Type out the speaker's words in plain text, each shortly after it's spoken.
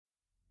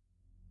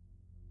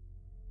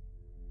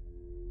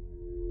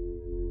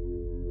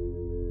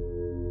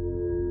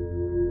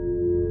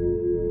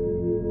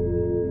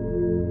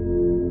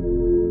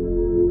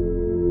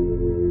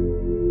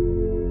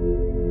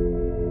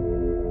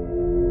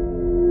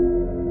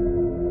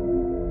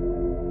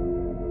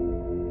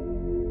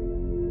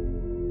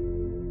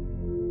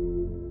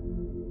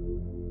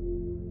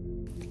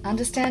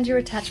Understand your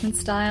attachment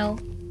style,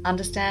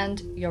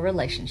 understand your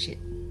relationship.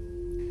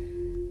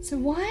 So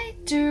why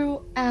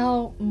do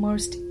our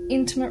most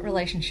intimate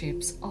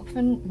relationships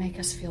often make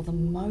us feel the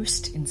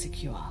most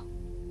insecure?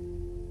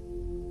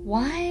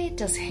 Why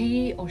does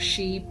he or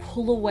she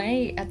pull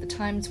away at the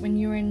times when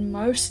you're in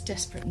most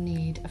desperate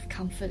need of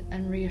comfort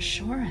and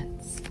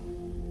reassurance?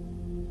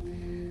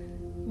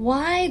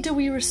 Why do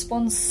we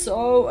respond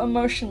so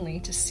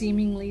emotionally to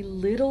seemingly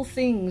little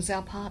things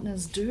our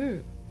partners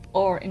do?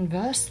 Or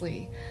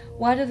inversely,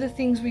 why do the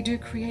things we do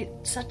create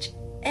such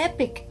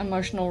epic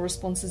emotional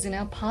responses in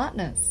our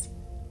partners?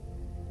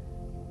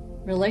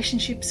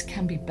 Relationships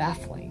can be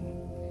baffling,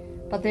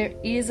 but there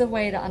is a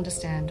way to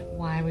understand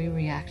why we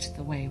react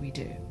the way we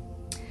do.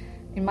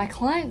 In my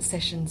client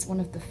sessions, one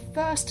of the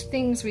first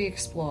things we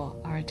explore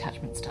are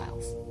attachment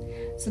styles.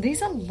 So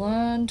these are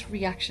learned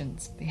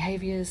reactions,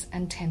 behaviors,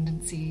 and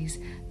tendencies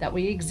that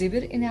we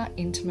exhibit in our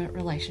intimate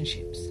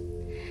relationships.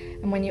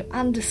 And when you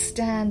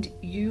understand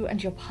you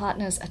and your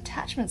partner's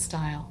attachment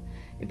style,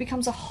 it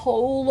becomes a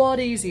whole lot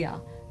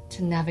easier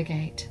to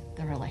navigate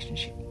the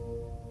relationship.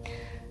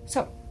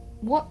 So,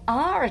 what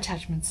are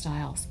attachment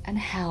styles and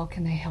how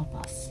can they help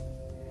us?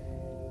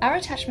 Our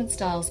attachment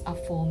styles are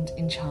formed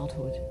in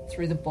childhood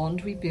through the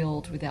bond we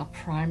build with our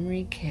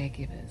primary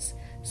caregivers,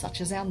 such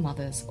as our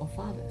mothers or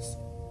fathers.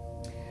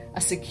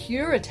 A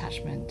secure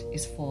attachment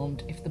is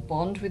formed if the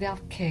bond with our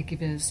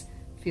caregivers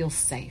feels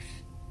safe,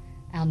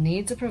 our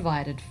needs are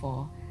provided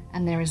for,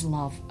 and there is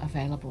love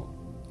available.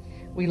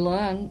 We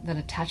learn that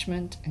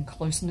attachment and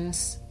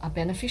closeness are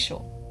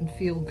beneficial and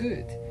feel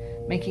good,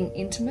 making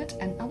intimate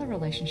and other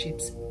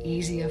relationships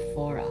easier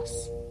for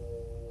us.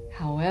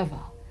 However,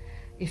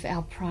 if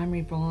our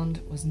primary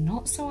bond was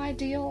not so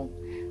ideal,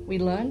 we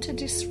learn to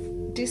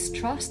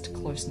distrust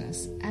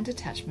closeness and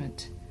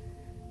attachment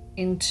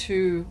in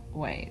two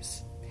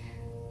ways.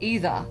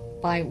 Either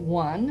by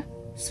one,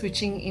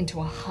 switching into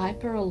a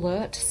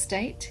hyper-alert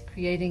state,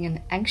 creating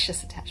an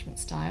anxious attachment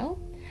style,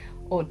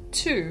 or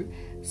two,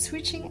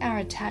 switching our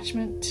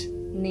attachment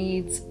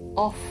needs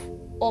off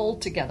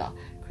altogether,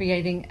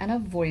 creating an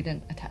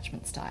avoidant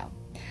attachment style.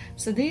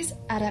 So these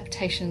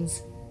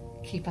adaptations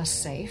keep us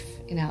safe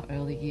in our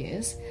early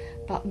years,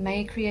 but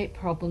may create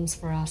problems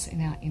for us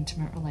in our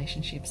intimate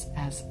relationships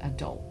as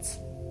adults.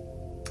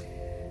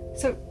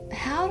 So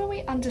how do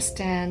we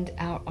understand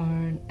our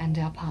own and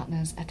our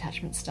partner's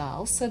attachment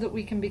styles so that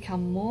we can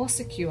become more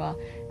secure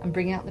and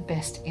bring out the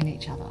best in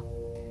each other?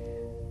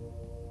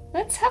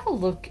 Let's have a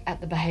look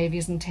at the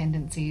behaviors and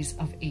tendencies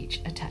of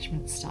each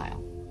attachment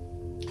style.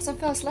 So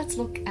first, let's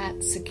look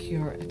at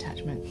secure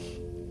attachment.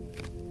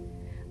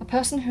 A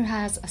person who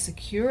has a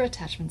secure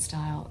attachment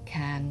style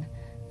can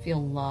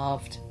feel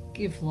loved,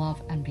 give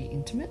love and be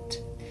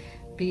intimate,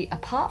 be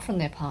apart from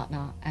their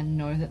partner and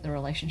know that the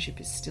relationship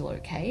is still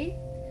okay,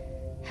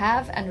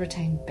 have and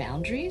retain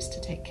boundaries to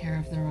take care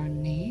of their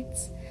own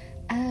needs,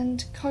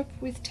 and cope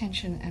with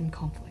tension and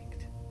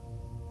conflict.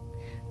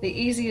 The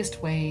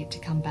easiest way to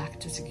come back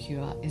to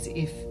secure is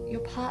if your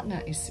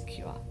partner is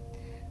secure.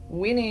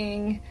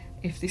 Winning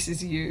if this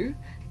is you.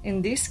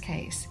 In this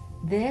case,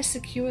 their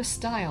secure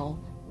style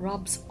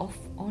rubs off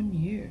on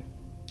you,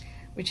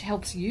 which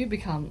helps you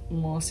become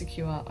more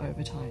secure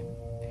over time.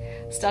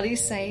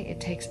 Studies say it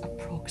takes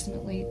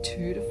approximately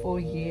 2 to 4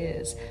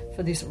 years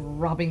for this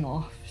rubbing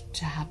off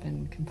to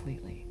happen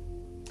completely.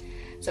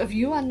 So if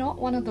you are not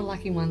one of the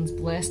lucky ones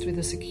blessed with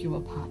a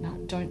secure partner,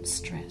 don't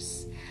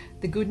stress.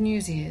 The good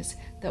news is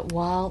that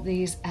while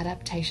these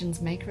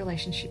adaptations make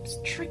relationships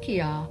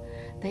trickier,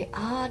 they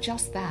are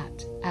just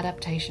that,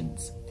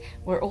 adaptations.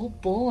 We're all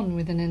born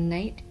with an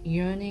innate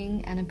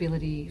yearning and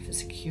ability for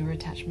secure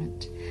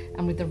attachment,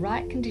 and with the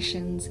right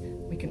conditions,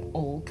 we can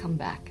all come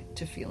back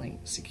to feeling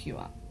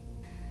secure.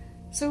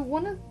 So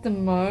one of the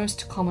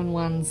most common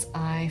ones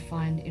I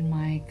find in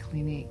my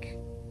clinic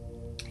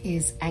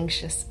is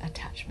anxious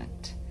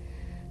attachment.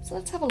 So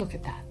let's have a look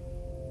at that.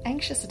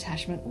 Anxious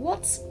attachment,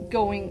 what's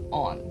going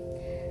on?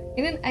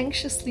 In an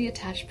anxiously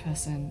attached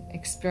person,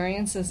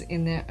 experiences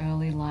in their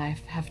early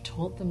life have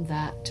taught them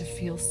that to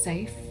feel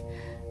safe,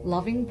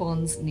 loving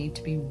bonds need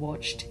to be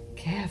watched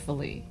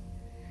carefully.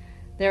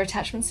 Their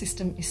attachment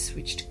system is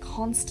switched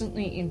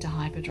constantly into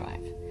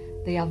hyperdrive.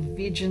 They are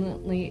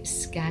vigilantly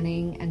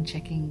scanning and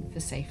checking for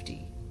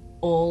safety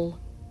all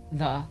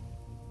the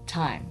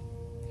time.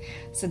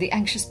 So the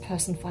anxious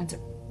person finds it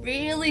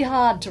really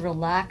hard to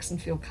relax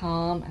and feel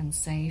calm and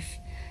safe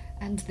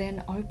and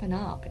then open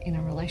up in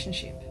a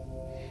relationship.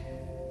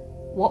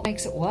 What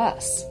makes it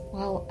worse?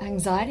 Well,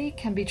 anxiety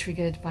can be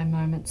triggered by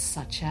moments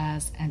such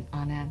as an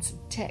unanswered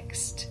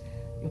text,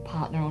 your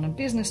partner on a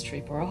business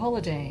trip or a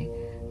holiday,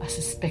 a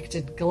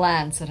suspected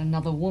glance at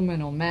another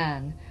woman or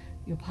man,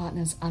 your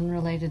partner's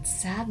unrelated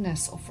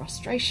sadness or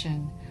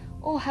frustration,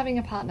 or having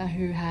a partner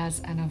who has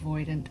an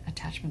avoidant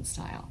attachment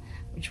style,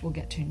 which we'll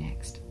get to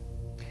next.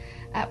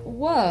 At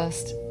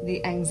worst,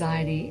 the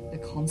anxiety, the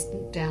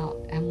constant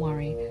doubt and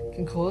worry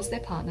can cause their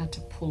partner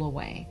to pull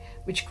away,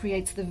 which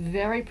creates the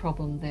very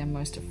problem they're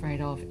most afraid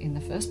of in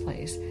the first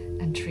place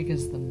and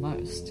triggers them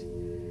most.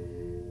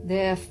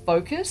 Their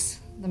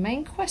focus, the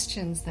main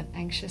questions that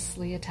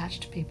anxiously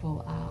attached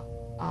people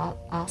are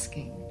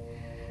asking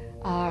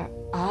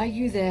are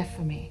you there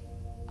for me?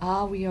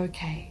 Are we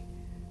okay?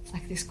 It's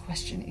like this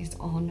question is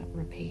on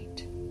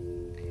repeat.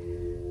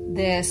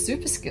 Their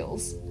super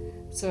skills,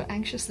 so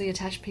anxiously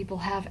attached people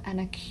have an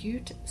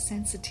acute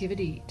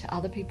sensitivity to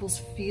other people's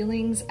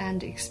feelings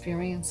and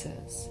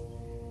experiences.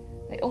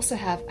 They also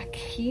have a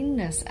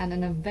keenness and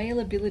an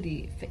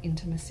availability for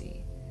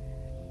intimacy.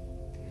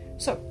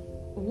 So,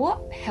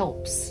 what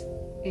helps?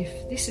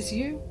 If this is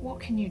you, what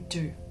can you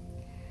do?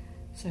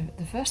 So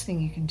the first thing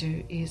you can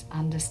do is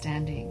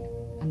understanding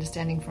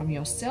from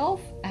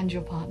yourself and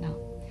your partner.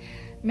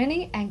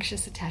 Many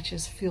anxious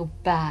attachers feel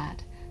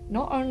bad,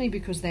 not only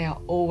because they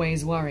are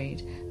always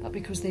worried, but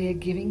because they are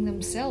giving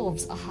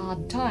themselves a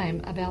hard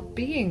time about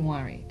being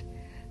worried.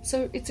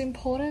 So it's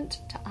important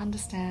to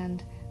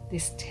understand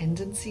this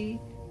tendency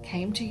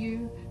came to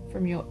you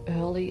from your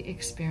early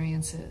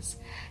experiences.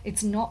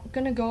 It's not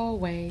going to go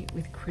away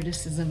with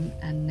criticism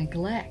and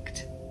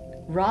neglect.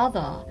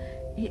 Rather,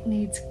 it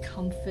needs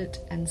comfort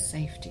and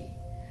safety.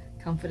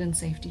 Comfort and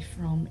safety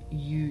from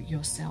you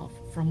yourself,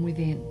 from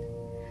within.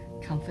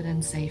 Comfort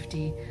and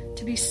safety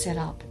to be set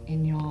up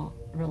in your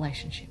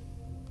relationship.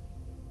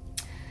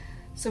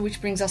 So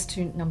which brings us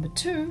to number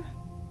 2,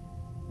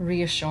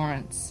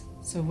 reassurance.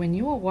 So when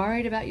you are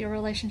worried about your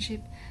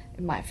relationship,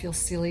 it might feel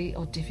silly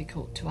or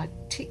difficult to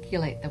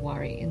articulate the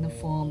worry in the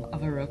form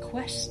of a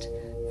request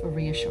for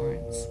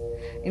reassurance.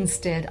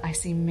 Instead, I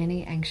see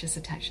many anxious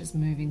attachers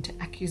move into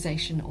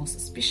accusation or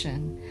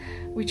suspicion,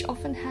 which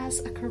often has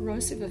a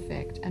corrosive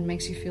effect and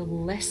makes you feel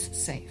less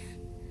safe.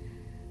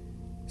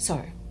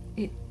 So,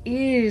 it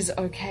is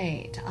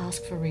okay to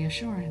ask for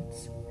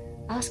reassurance.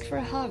 Ask for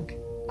a hug.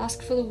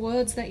 Ask for the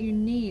words that you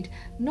need,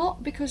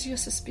 not because you're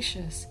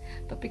suspicious,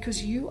 but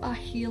because you are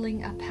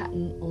healing a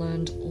pattern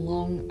learned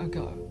long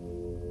ago.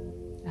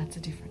 That's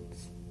a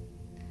difference.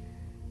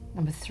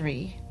 Number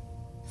 3,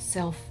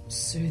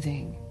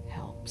 self-soothing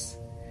helps.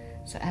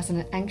 So as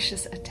an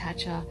anxious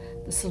attacher,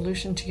 the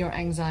solution to your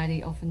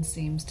anxiety often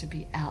seems to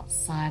be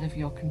outside of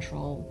your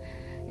control.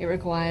 It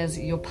requires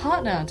your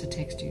partner to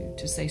text you,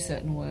 to say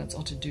certain words,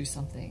 or to do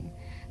something.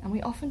 And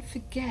we often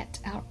forget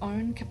our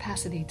own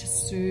capacity to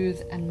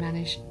soothe and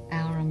manage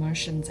our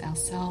emotions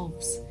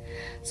ourselves.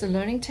 So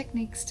learning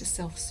techniques to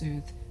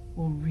self-soothe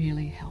will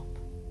really help.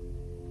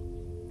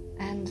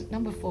 And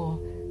number 4,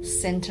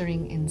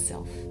 centering in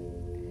self.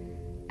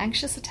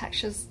 Anxious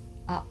attachers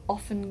are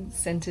often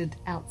centered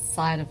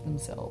outside of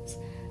themselves,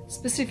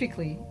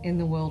 specifically in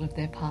the world of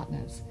their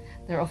partners.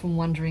 They're often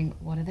wondering,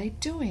 what are they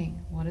doing?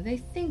 What are they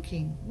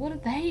thinking? What are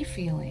they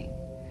feeling?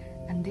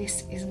 And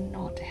this is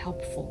not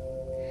helpful.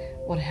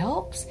 What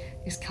helps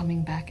is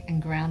coming back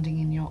and grounding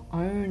in your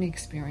own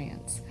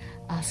experience.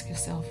 Ask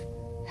yourself,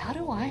 how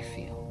do I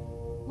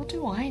feel? What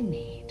do I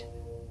need?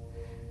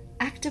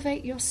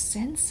 Activate your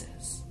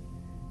senses.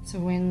 So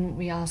when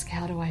we ask,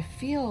 how do I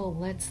feel?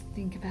 Let's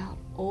think about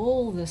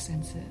all the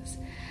senses.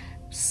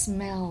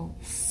 Smell,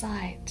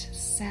 sight,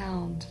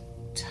 sound,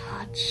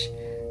 touch,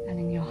 and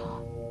in your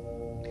heart.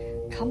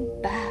 Come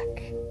back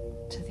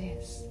to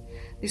this.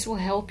 This will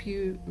help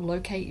you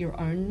locate your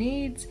own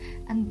needs,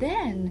 and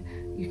then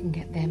you can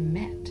get them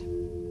met.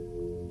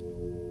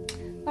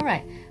 All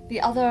right, the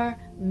other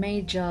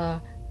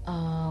major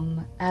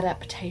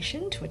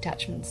adaptation to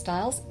attachment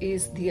styles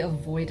is the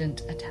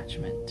avoidant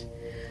attachment.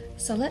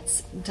 So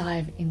let's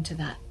dive into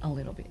that a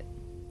little bit.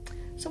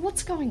 So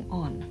what's going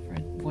on for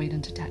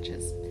avoidant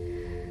attachers?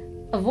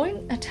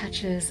 Avoidant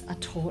attachers are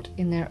taught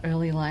in their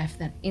early life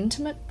that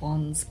intimate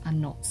bonds are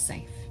not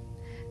safe,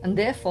 and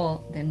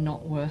therefore they're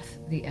not worth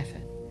the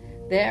effort.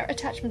 Their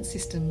attachment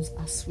systems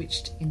are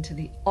switched into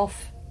the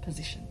off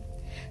position.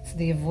 So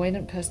the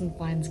avoidant person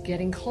finds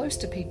getting close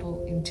to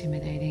people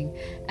intimidating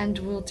and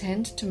will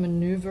tend to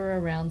maneuver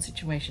around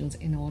situations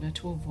in order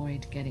to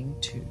avoid getting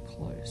too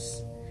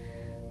close.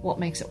 What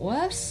makes it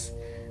worse?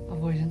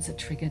 Avoidants are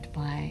triggered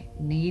by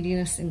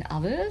neediness in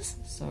others,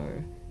 so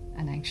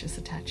an anxious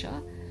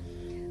attacher,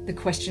 the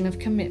question of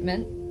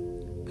commitment,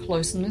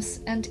 closeness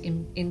and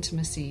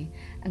intimacy,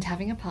 and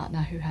having a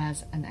partner who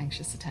has an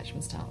anxious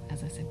attachment style,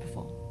 as I said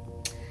before.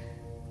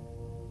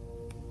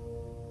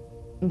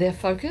 Their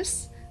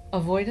focus?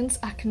 Avoidants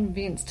are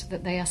convinced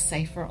that they are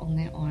safer on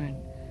their own.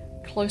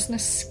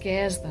 Closeness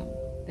scares them.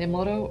 Their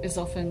motto is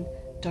often,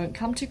 don't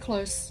come too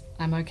close,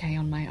 I'm okay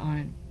on my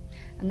own.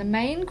 And the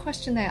main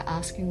question they are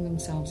asking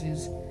themselves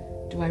is,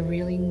 do I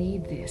really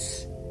need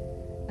this?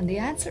 And the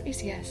answer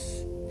is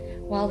yes.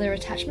 While their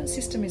attachment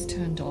system is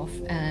turned off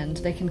and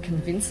they can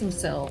convince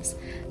themselves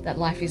that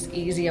life is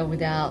easier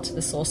without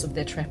the source of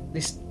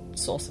this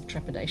source of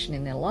trepidation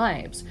in their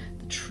lives,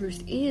 the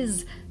truth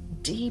is,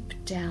 deep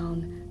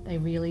down, they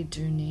really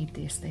do need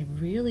this. They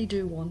really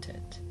do want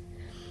it.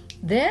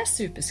 Their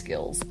super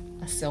skills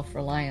are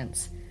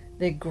self-reliance.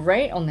 They're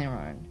great on their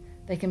own.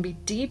 They can be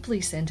deeply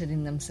centered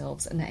in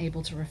themselves and are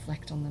able to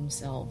reflect on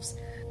themselves.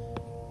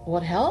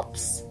 What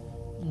helps?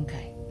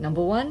 Okay,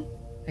 number 1,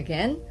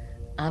 again,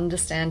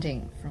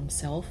 understanding from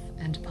self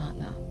and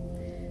partner.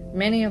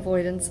 Many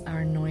avoidants are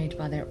annoyed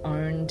by their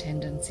own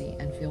tendency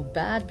and feel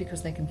bad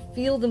because they can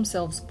feel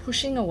themselves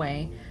pushing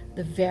away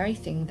the very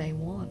thing they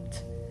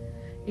want.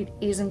 It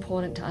is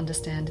important to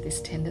understand this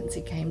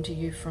tendency came to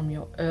you from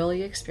your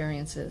early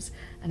experiences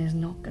and is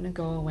not going to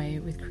go away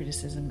with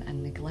criticism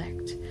and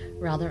neglect.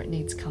 Rather, it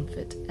needs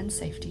comfort and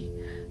safety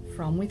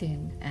from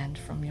within and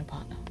from your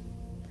partner.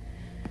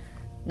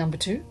 Number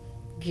 2,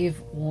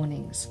 give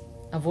warnings.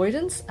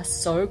 Avoidants are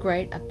so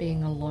great at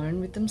being alone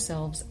with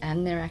themselves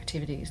and their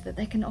activities that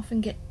they can often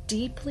get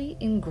deeply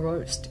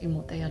engrossed in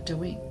what they are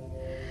doing.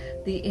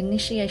 The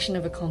initiation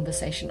of a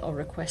conversation or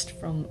request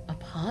from a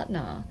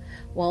partner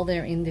while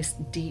they're in this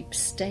deep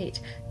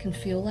state can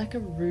feel like a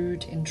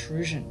rude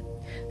intrusion.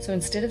 So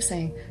instead of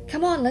saying,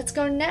 "Come on, let's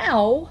go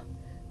now,"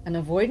 an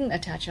avoidant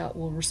attacher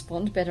will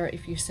respond better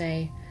if you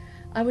say,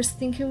 "I was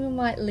thinking we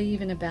might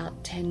leave in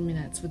about 10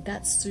 minutes. Would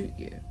that suit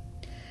you?"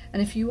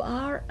 And if you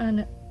are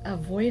an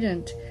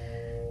avoidant,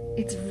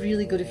 it's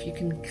really good if you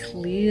can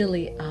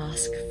clearly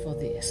ask for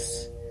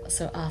this.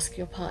 So ask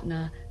your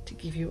partner to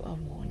give you a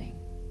warning.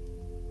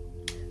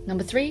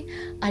 Number 3,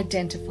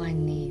 identify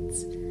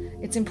needs.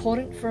 It's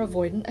important for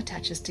avoidant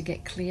attachers to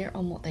get clear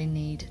on what they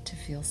need to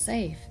feel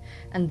safe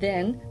and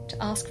then to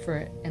ask for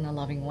it in a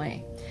loving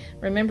way.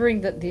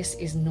 Remembering that this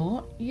is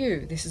not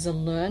you, this is a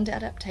learned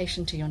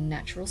adaptation to your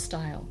natural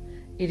style.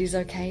 It is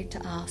okay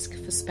to ask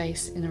for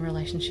space in a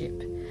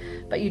relationship,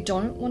 but you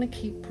don't want to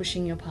keep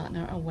pushing your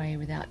partner away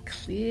without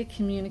clear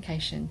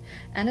communication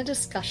and a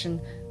discussion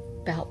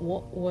about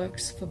what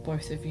works for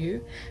both of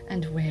you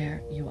and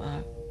where you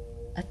are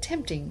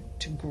attempting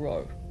to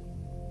grow.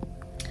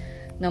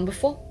 Number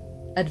 4,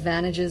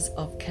 advantages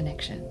of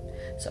connection.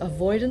 So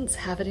avoidants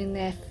have it in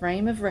their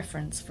frame of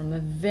reference from a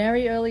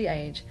very early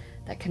age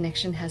that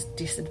connection has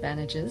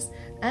disadvantages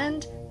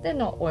and they're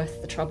not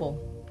worth the trouble.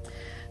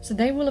 So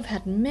they will have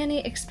had many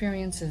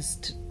experiences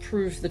to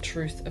prove the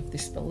truth of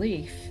this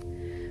belief,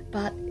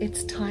 but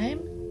it's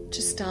time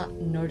to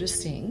start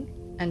noticing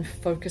and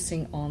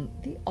focusing on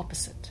the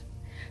opposite.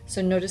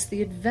 So notice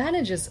the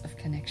advantages of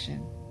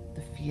connection,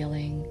 the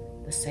feeling,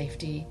 the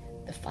safety,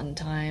 the fun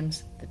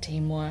times, the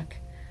teamwork.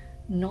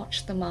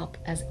 Notch them up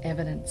as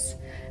evidence,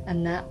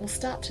 and that will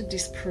start to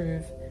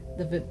disprove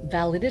the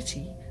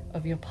validity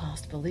of your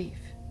past belief.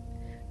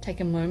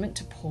 Take a moment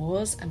to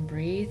pause and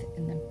breathe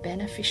in the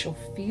beneficial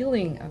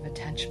feeling of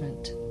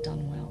attachment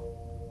done well.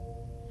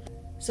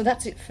 So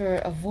that's it for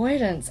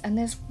avoidance, and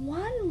there's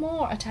one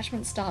more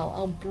attachment style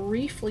I'll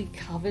briefly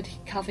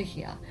cover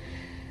here.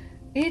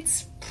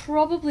 It's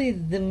probably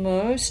the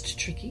most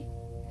tricky.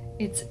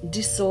 It's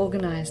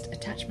disorganized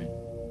attachment.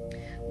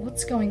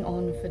 What's going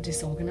on for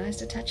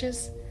disorganized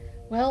attachers?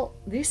 Well,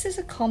 this is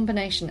a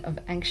combination of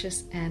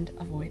anxious and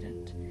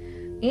avoidant.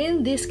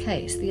 In this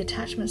case, the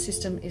attachment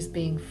system is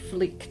being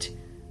flicked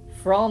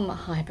from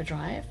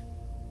hyperdrive,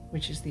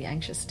 which is the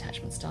anxious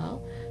attachment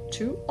style,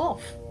 to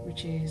off,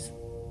 which is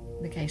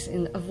the case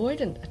in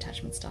avoidant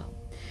attachment style.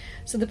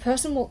 So the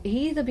person will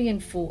either be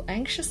in full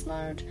anxious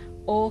mode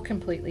or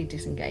completely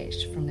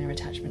disengaged from their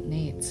attachment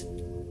needs.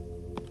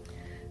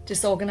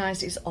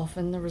 Disorganized is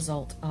often the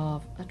result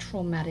of a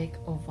traumatic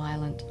or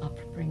violent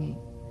upbringing.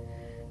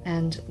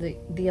 And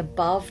the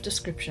above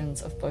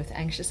descriptions of both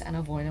anxious and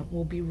avoidant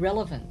will be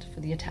relevant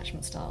for the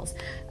attachment styles,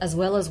 as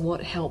well as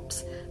what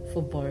helps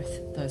for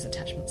both those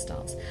attachment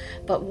styles.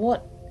 But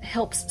what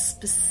helps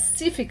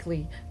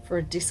specifically for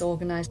a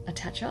disorganized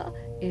attacher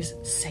is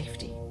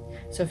safety.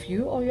 So if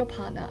you or your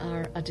partner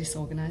are a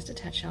disorganized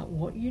attacher,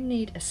 what you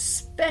need,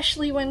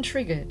 especially when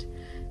triggered,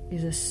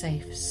 is a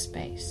safe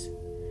space.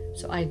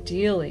 So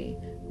ideally,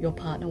 your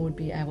partner would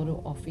be able to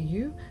offer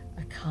you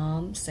a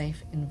calm,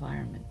 safe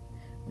environment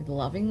with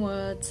loving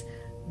words,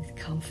 with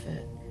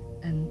comfort,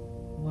 and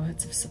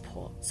words of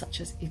support,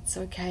 such as, "It's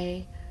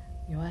okay,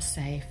 you are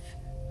safe,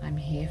 I'm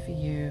here for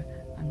you,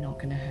 I'm not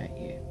going to hurt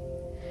you."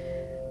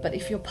 But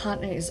if your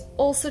partner is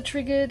also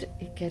triggered,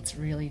 it gets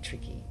really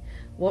tricky.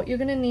 What you're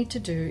going to need to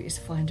do is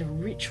find a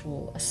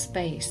ritual, a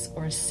space,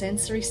 or a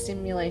sensory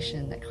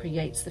stimulation that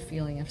creates the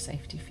feeling of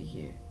safety for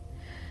you.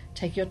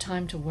 Take your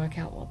time to work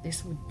out what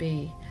this would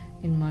be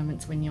in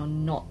moments when you're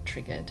not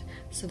triggered,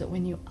 so that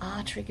when you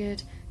are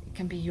triggered, it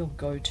can be your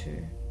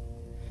go-to.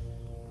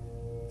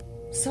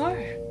 So,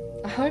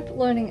 I hope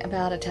learning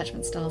about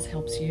attachment styles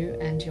helps you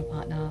and your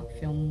partner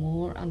feel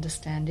more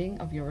understanding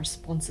of your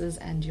responses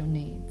and your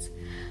needs.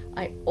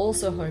 I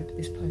also hope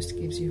this post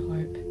gives you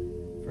hope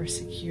for a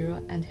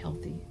secure and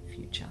healthy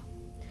future.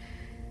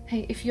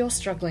 Hey, if you're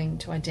struggling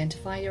to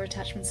identify your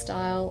attachment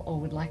style or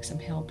would like some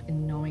help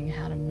in knowing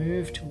how to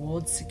move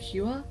towards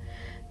secure,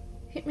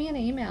 hit me an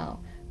email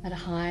at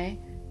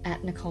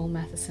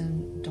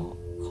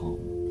hi@NicoleMatheson.com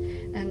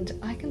and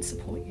I can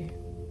support you.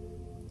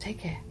 Take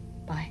care.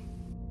 Bye.